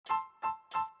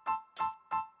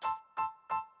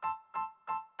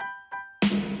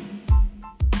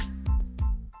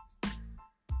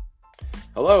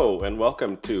Hello and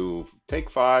welcome to Take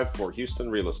 5 for Houston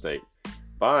Real Estate.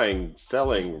 Buying,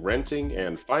 selling, renting,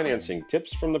 and financing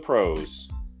tips from the pros.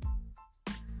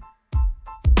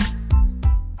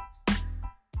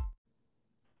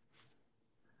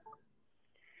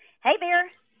 Hey there.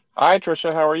 Hi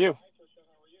Tricia, how are you?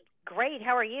 Great.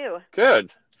 How are you?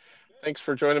 Good. Thanks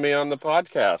for joining me on the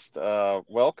podcast.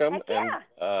 Welcome, Heck and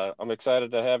yeah. I'm excited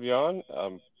to have you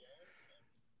on.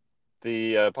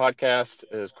 The podcast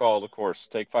is called, of course,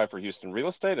 Take 5 for Houston Real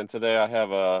Estate, and today I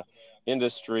have a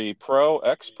industry pro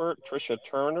expert, Tricia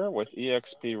Turner with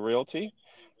eXp Realty.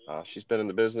 She's been in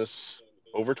the business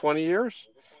over 20 years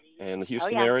in the Oh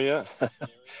Houston yeah. area,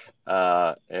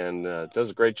 and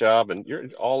does a great job. And you're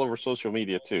all over social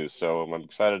media too, so I'm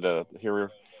excited to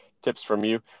hear tips from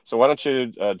you. So why don't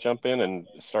you jump in and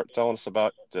start telling us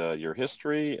about your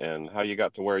history and how you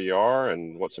got to where you are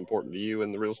and what's important to you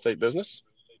in the real estate business?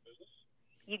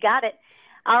 You got it.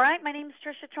 All right. My name is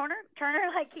Tricia Turner,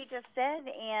 like you just said,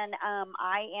 and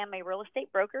I am a real estate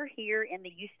broker here in the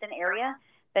Houston area.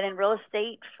 Been in real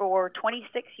estate for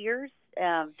 26 years.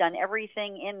 Done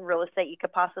everything in real estate you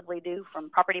could possibly do, from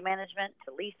property management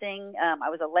to leasing. I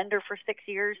was a lender for 6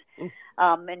 years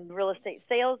in real estate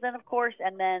sales, then of course,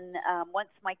 and then once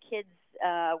my kids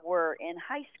were in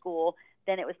high school,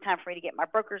 then it was time for me to get my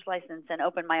broker's license and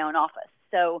open my own office.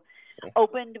 So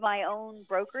opened my own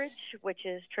brokerage, which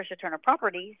is Tricia Turner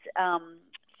Properties,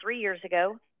 3 years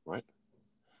ago. Right.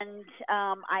 And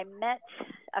I met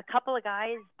a couple of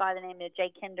guys by the name of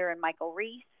Jay Kinder and Michael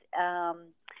Reese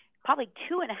probably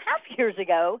 2.5 years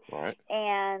ago. Right.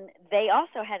 And they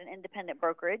also had an independent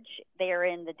brokerage. They are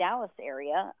in the Dallas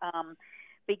area.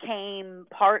 Became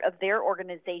part of their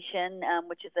organization,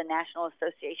 which is the National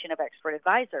Association of Expert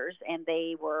Advisors, and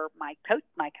they were my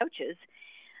coaches.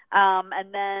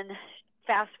 And then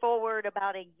fast forward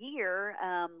about a year,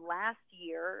 last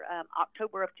year,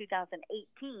 October of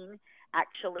 2018,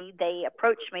 actually, they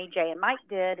approached me, Jay and Mike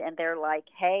did, and they're like,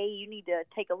 hey, you need to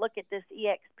take a look at this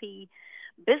eXp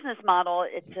business model.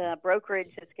 It's a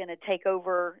brokerage that's going to take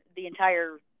over the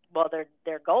entire, well,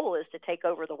 their goal is to take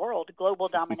over the world, global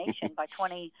domination by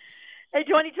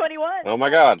 2021. Oh my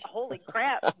God. Holy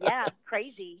crap. Yeah,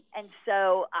 crazy. And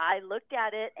so I looked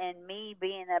at it, and me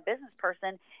being a business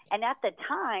person, and at the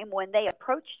time when they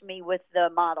approached me with the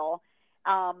model,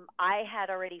 I had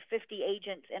already 50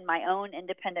 agents in my own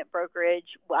independent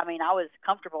brokerage. I mean, I was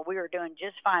comfortable. We were doing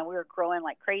just fine. We were growing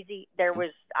like crazy.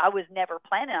 I was never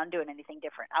planning on doing anything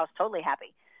different. I was totally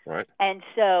happy. Right. And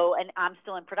I'm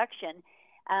still in production.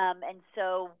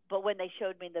 But when they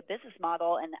showed me the business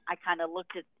model and I kind of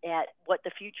looked at what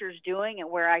the future's doing and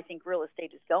where I think real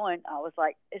estate is going, I was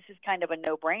like, this is kind of a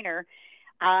no-brainer.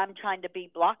 I'm trying to be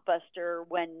Blockbuster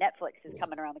when Netflix is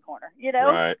coming around the corner, you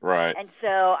know? Right. And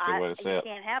so you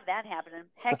can't have that happening.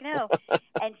 Heck no.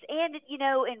 and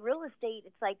in real estate,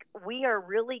 it's like we are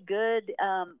really good.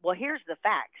 Well, here's the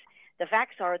facts. The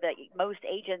facts are that most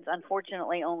agents,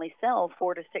 unfortunately, only sell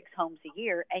 4 to 6 homes a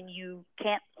year, and you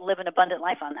can't live an abundant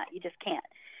life on that. You just can't.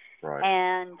 Right.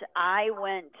 And I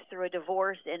went through a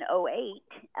divorce in '08,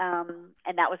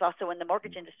 and that was also when the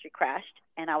mortgage industry crashed,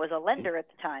 and I was a lender at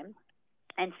the time.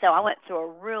 And so I went through a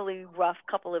really rough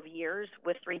couple of years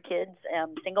with 3 kids,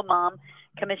 single mom,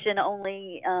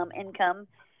 commission-only income.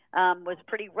 Was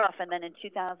pretty rough. And then in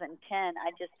 2010,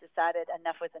 I just decided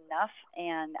enough was enough,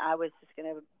 and I was just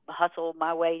going to hustle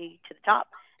my way to the top.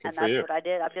 Good for you. What I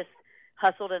did. I've just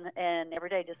hustled and every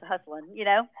day just hustling, you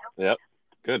know? Yep.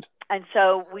 Good. And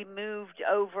so we moved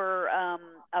over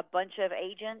a bunch of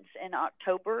agents in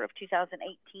October of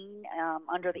 2018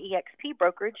 under the eXp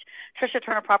brokerage. Tricia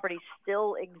Turner Properties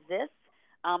still exists.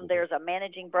 There's a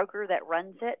managing broker that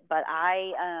runs it, but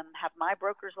I have my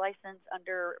broker's license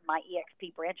under my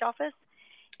eXp branch office.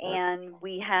 And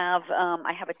we have,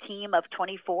 I have a team of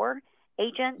 24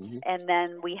 agents, and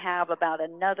then we have about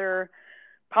another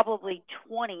probably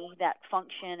 20 that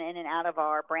function in and out of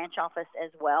our branch office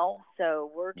as well.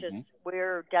 So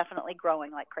we're definitely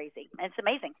growing like crazy. And it's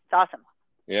amazing. It's awesome.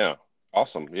 Yeah.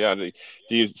 Awesome. Yeah. Do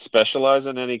you specialize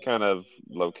in any kind of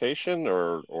location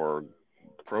or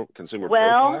consumer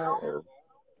profile? Or?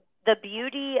 The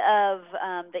beauty of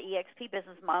the eXp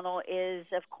business model is,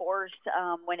 of course,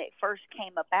 when it first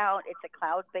came about, it's a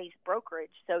cloud-based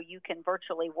brokerage, so you can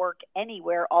virtually work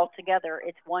anywhere altogether.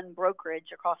 It's one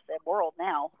brokerage across the world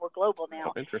now. We're global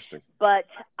now. Oh, interesting. But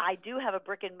I do have a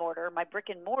brick and mortar. My brick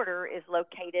and mortar is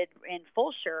located in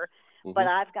Fulshire, but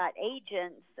I've got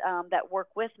agents that work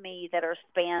with me that are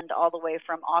spanned all the way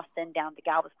from Austin down to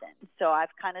Galveston. So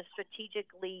I've kind of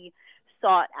strategically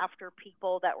sought after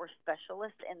people that were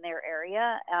specialists in their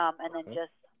area, and then just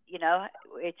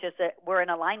It's just that we're in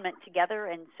alignment together,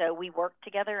 and so we work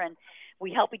together and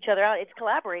we help each other out. It's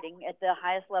collaborating at the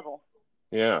highest level.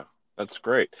 Yeah, that's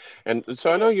great. And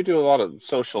so I It know is. you do a lot of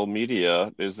social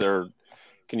media.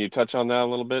 Can you touch on that a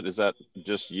little bit? Is that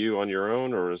just you on your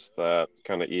own, or is that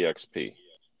kind of EXP?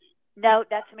 No,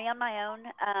 that's me on my own.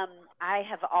 I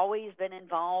have always been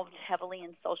involved heavily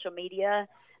in social media.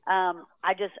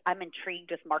 I'm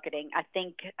intrigued with marketing. I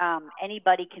think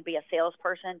anybody can be a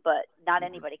salesperson, but not Hmm.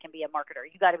 anybody can be a marketer.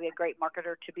 You got to be a great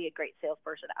marketer to be a great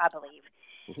salesperson, I believe.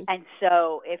 Hmm. And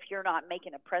so if you're not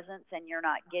making a presence and you're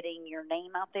not getting your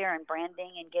name out there and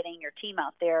branding and getting your team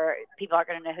out there, people aren't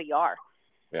going to know who you are.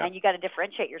 Yeah, And you got to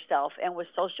differentiate yourself. And with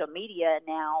social media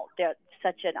now, there's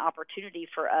such an opportunity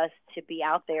for us to be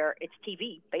out there. It's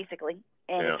TV basically,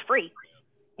 and yeah. it's free.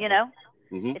 You know,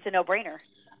 Hmm. it's a no-brainer.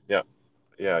 Yeah,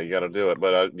 yeah. You got to do it.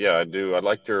 But yeah, I do. I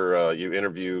liked you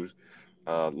interview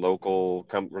local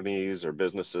companies or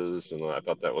businesses, and I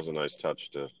thought that was a nice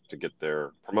touch to get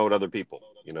there, promote other people.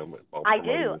 While I promoting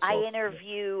do. I yourself.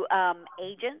 interview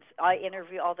agents. I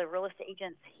interview all the real estate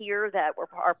agents here that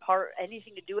are part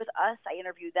anything to do with us. I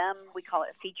interview them. We call it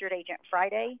Featured Agent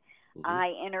Friday. Hmm. I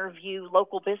interview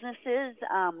local businesses,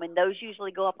 and those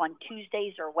usually go up on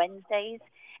Tuesdays or Wednesdays.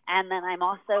 And then I'm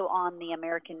also on the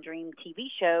American Dream TV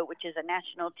show, which is a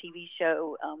national TV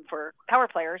show for power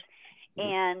players, Hmm.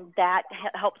 and that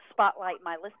helps spotlight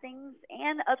my listings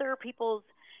and other people's.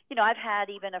 I've had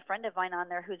even a friend of mine on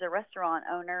there who's a restaurant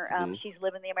owner. Hmm. She's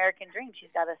living the American dream. She's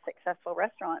got a successful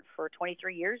restaurant for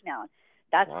 23 years now.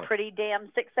 That's Wow. pretty damn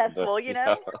That's successful,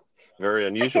 yeah, very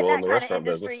in unusual in that the kind of restaurant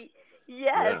business. industry.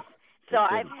 Yes. Yeah, So no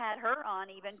I've kidding. had her on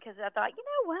even because I thought, you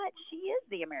know what? She is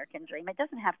the American dream. It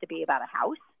doesn't have to be about a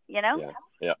house, Yeah,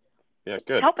 yeah, yeah.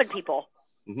 Good. helping people.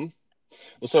 Hmm.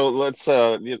 Well, so let's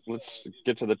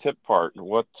get to the tip part.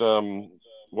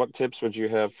 What tips would you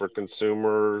have for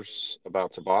consumers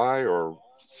about to buy or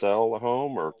sell a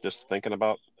home, or just thinking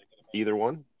about either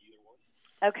one?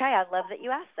 Okay, I love that you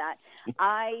asked that.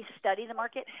 I study the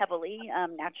market heavily,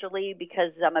 naturally,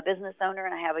 because I'm a business owner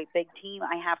and I have a big team.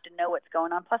 I have to know what's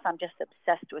going on. Plus, I'm just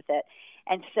obsessed with it.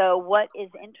 And so, what is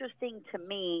interesting to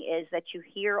me is that you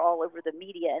hear all over the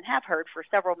media and have heard for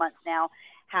several months now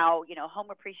how home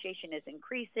appreciation is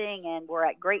increasing and we're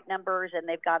at great numbers, and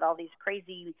they've got all these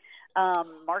crazy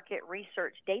market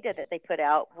research data that they put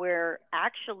out. Where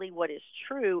actually, what is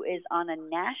true is on a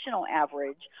national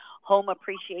average home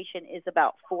appreciation is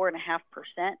about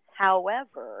 4.5%.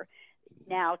 However,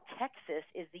 now Texas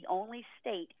is the only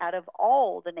state out of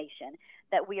all the nation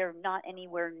that we are not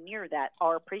anywhere near that.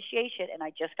 Our appreciation, and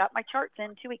I just got my charts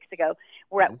in 2 weeks ago,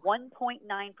 we're Hmm. at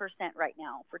 1.9% right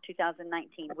now for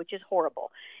 2019, which is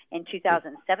horrible. In Hmm.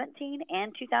 2017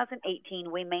 and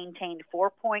 2018, we maintained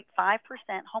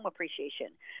 4.5% home appreciation.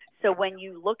 So when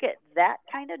you look at that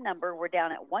kind of number, we're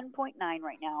down at 1.9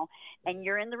 right now, and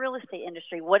you're in the real estate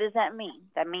industry. What does that mean?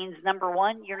 That means, number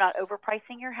one, you're not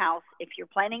overpricing your house. If you're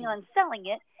planning on selling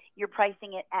it, you're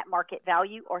pricing it at market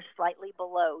value or slightly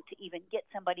below to even get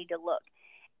somebody to look.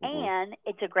 Hmm. And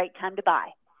it's a great time to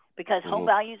buy because home Hmm.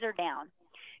 values are down.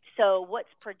 So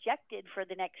what's projected for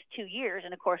the next 2 years,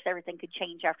 and of course everything could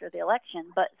change after the election,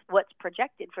 but what's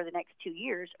projected for the next 2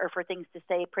 years are for things to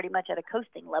stay pretty much at a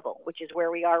coasting level, which is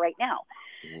where we are right now.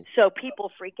 Hmm. So people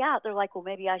freak out. They're like, well,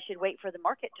 maybe I should wait for the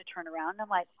market to turn around. And I'm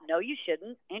like, no, you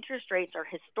shouldn't. Interest rates are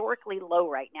historically low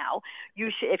right now.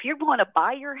 If you want to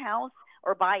buy your house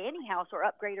or buy any house or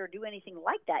upgrade or do anything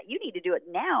like that, you need to do it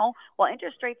now while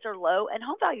interest rates are low and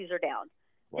home values are down.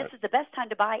 This Right, is the best time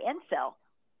to buy and sell.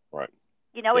 right.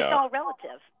 It's Yeah. all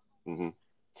relative. Hmm.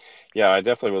 Yeah, I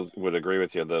definitely would agree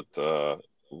with you that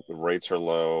rates are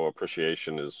low,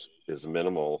 appreciation is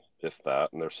minimal, if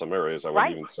that, and there's some areas I would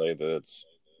Right. even say that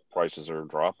prices are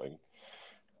dropping.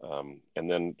 And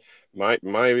then my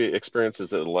experience is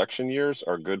that election years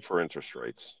are good for interest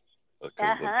rates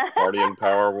because the party in Uh-huh.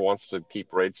 power wants to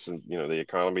keep rates and the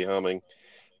economy humming.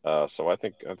 So I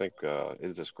think it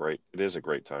is just great. It is a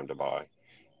great time to buy.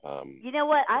 Um, You know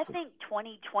what? I think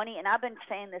 2020, and I've been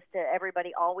saying this to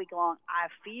everybody all week long, I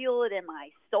feel it in my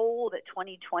soul that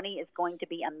 2020 is going to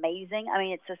be amazing. I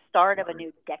mean, it's the start of a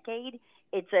new decade.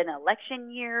 It's an election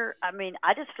year. I mean,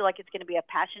 I just feel like it's going to be a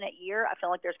passionate year. I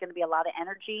feel like there's going to be a lot of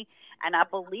energy, and I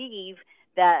believe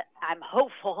that I'm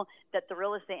hopeful that the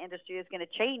real estate industry is going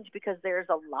to change because there's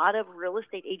a lot of real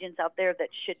estate agents out there that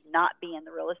should not be in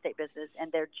the real estate business,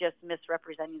 and they're just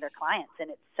misrepresenting their clients, and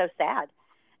it's so sad.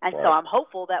 And so right, I'm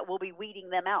hopeful that we'll be weeding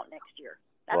them out next year.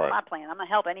 That's right. my plan. I'm going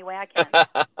to help any way I can.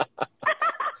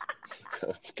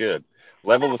 That's good.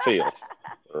 Level the field,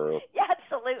 or Yeah, or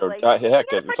absolutely. You heck, got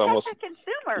to it's protect almost the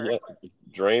consumer. yeah,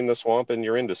 drain the swamp in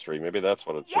your industry. Maybe that's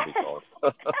what it should be Yes. called.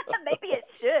 Maybe it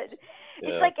should.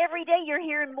 It's Yeah. like every day you're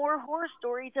hearing more horror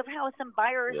stories of how some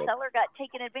buyer or Yep. seller got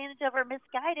taken advantage of or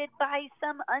misguided by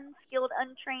some unskilled,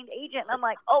 untrained agent. And I'm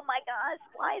like, oh my gosh,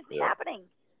 why is this Yep. happening?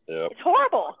 Yep. It's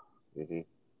horrible. Hmm.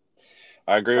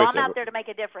 I agree So with I'm you. out there to make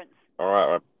a difference. All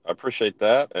right. I appreciate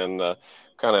that. And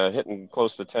kind of hitting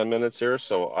close to 10 minutes here.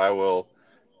 So I will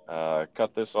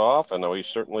cut this off. And we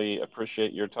certainly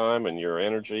appreciate your time and your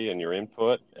energy and your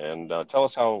input. And tell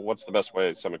us what's the best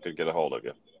way someone could get a hold of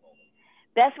you?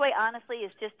 Best way, honestly,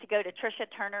 is just to go to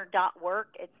TriciaTurner.work.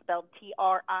 It's spelled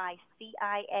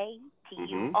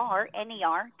Hmm.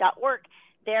 TriciaTurner.work.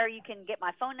 There you can get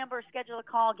my phone number, schedule a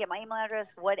call, get my email address,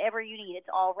 whatever you need. It's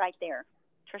all right there.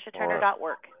 All right.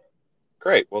 TriciaTurner.work.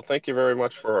 Great. Well, thank you very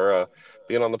much for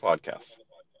being on the podcast.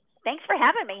 Thanks for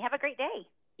having me. Have a great day.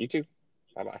 You too.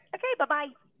 Bye bye. Okay, bye-bye.